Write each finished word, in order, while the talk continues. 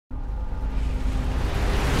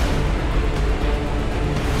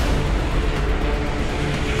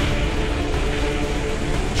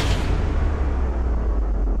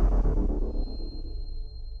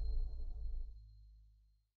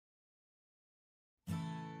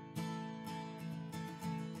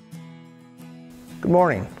Good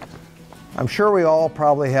morning. I'm sure we all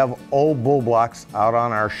probably have old bull blocks out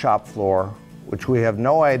on our shop floor, which we have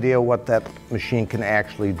no idea what that machine can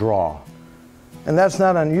actually draw. And that's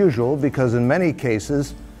not unusual because in many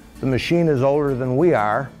cases, the machine is older than we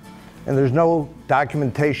are, and there's no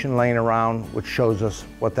documentation laying around which shows us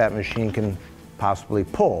what that machine can possibly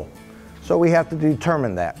pull. So we have to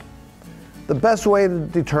determine that. The best way to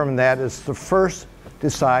determine that is to first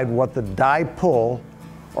decide what the die pull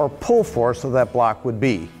or pull force of that block would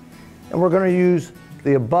be. And we're going to use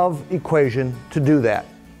the above equation to do that.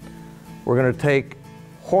 We're going to take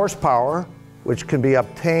horsepower, which can be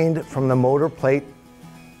obtained from the motor plate,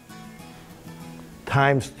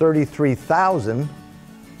 times 33,000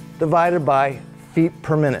 divided by feet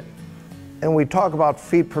per minute. And when we talk about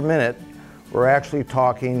feet per minute, we're actually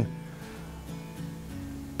talking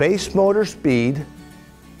base motor speed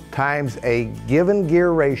times a given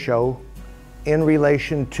gear ratio in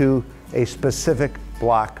relation to a specific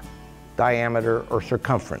block diameter or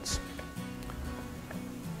circumference.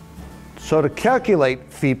 So to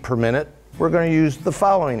calculate feet per minute, we're going to use the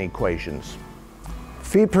following equations.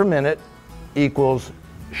 Feet per minute equals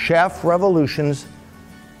shaft revolutions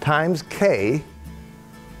times K,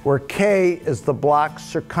 where K is the block's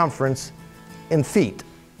circumference in feet.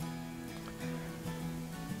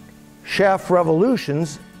 Shaft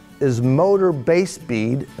revolutions is motor base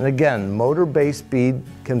speed, and again, motor base speed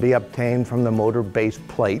can be obtained from the motor base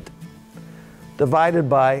plate, divided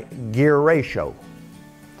by gear ratio.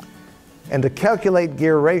 And to calculate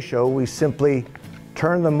gear ratio, we simply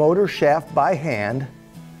turn the motor shaft by hand,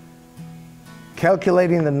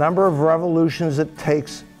 calculating the number of revolutions it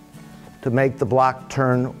takes to make the block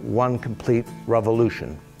turn one complete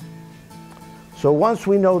revolution. So once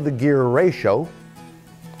we know the gear ratio,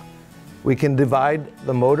 we can divide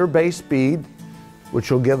the motor base speed,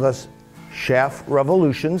 which will give us shaft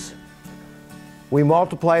revolutions. We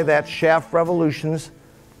multiply that shaft revolutions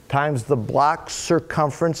times the block's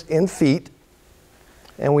circumference in feet,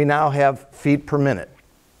 and we now have feet per minute.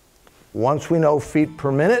 Once we know feet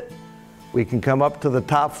per minute, we can come up to the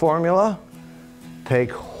top formula,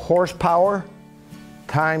 take horsepower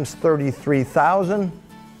times 33,000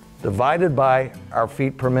 divided by our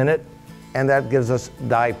feet per minute, and that gives us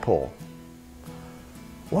die pull.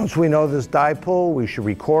 Once we know this die pull, we should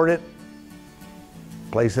record it,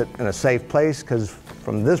 place it in a safe place, because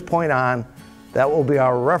from this point on, that will be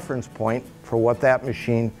our reference point for what that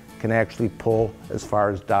machine can actually pull as far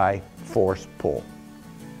as die force pull.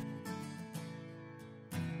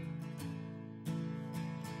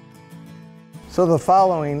 So the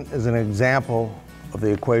following is an example of the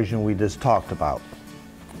equation we just talked about.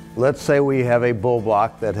 Let's say we have a bull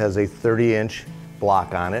block that has a 30-inch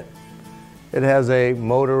block on it. It has a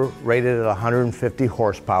motor rated at 150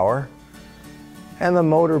 horsepower, and the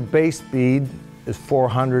motor base speed is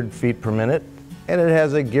 400 feet per minute, and it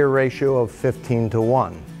has a gear ratio of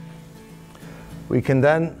 15:1. We can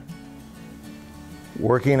then,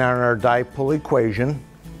 working on our die pull equation,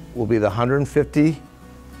 will be the 150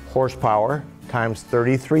 horsepower times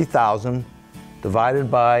 33,000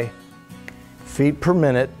 divided by feet per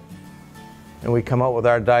minute, and we come up with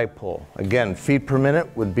our die pull. Again, feet per minute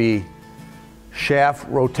would be shaft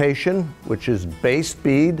rotation, which is base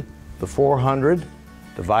speed, the 400,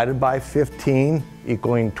 divided by 15,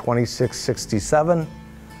 equaling 2667.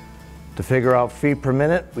 To figure out feet per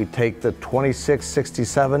minute, we take the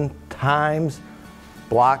 2667 times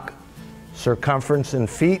block circumference in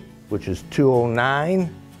feet, which is 209.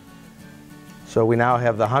 So we now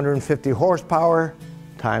have the 150 horsepower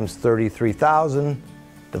times 33,000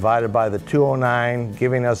 divided by the 209,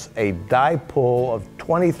 giving us a die pull of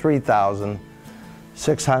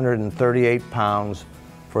 23,638 pounds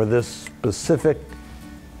for this specific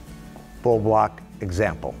bull block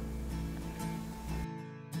example.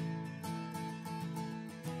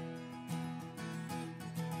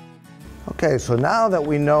 Okay, so now that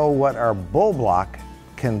we know what our bull block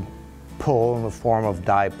can pull in the form of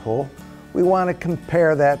die pull, we want to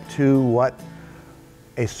compare that to what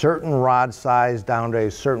a certain rod size down to a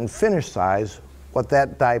certain finish size, what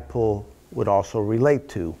that die pull would also relate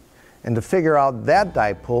to. And to figure out that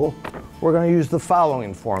die pull, we're going to use the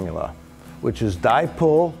following formula, which is die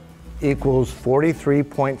pull equals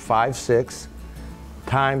 43.56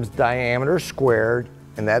 times diameter squared,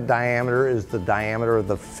 and that diameter is the diameter of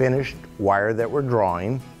the finished wire that we're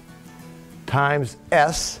drawing, times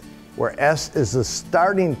S, where S is the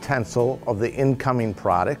starting tensile of the incoming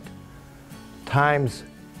product, times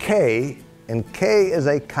K, and K is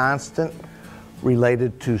a constant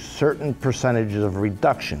related to certain percentages of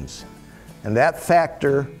reductions. And that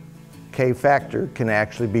factor, K factor, can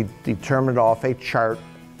actually be determined off a chart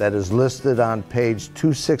that is listed on page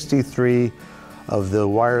 263 of the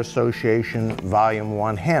Wire Association Volume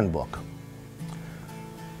 1 Handbook.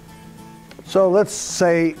 So let's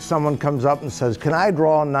say someone comes up and says, can I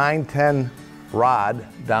draw a 910 rod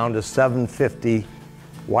down to 750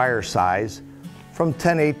 wire size from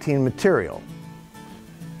 1018 material?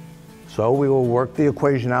 So we will work the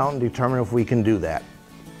equation out and determine if we can do that.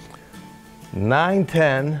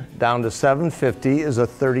 910 down to 750 is a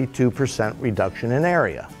 32% reduction in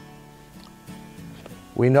area.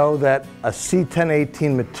 We know that a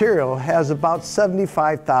C1018 material has about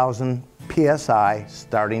 75,000 psi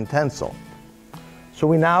starting tensile. So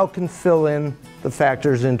we now can fill in the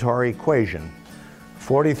factors into our equation.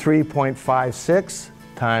 43.56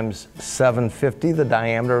 times 750, the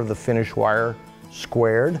diameter of the finished wire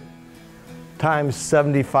squared, times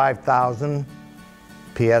 75,000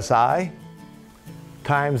 psi,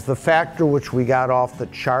 times the factor which we got off the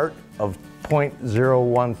chart of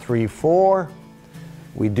 0.0134.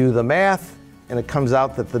 We do the math, and it comes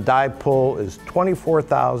out that the die pull is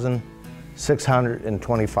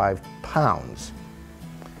 24,625 pounds.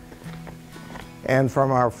 And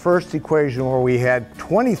from our first equation where we had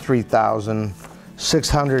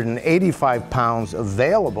 23,685 pounds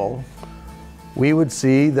available, we would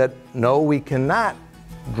see that no, we cannot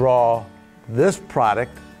draw this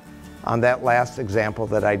product on that last example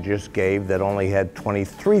that I just gave that only had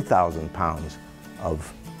 23,000 pounds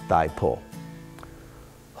of die pull.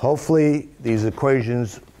 Hopefully these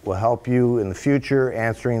equations will help you in the future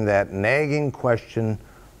answering that nagging question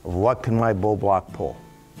of what can my bull block pull.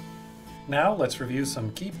 Now let's review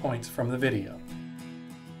some key points from the video.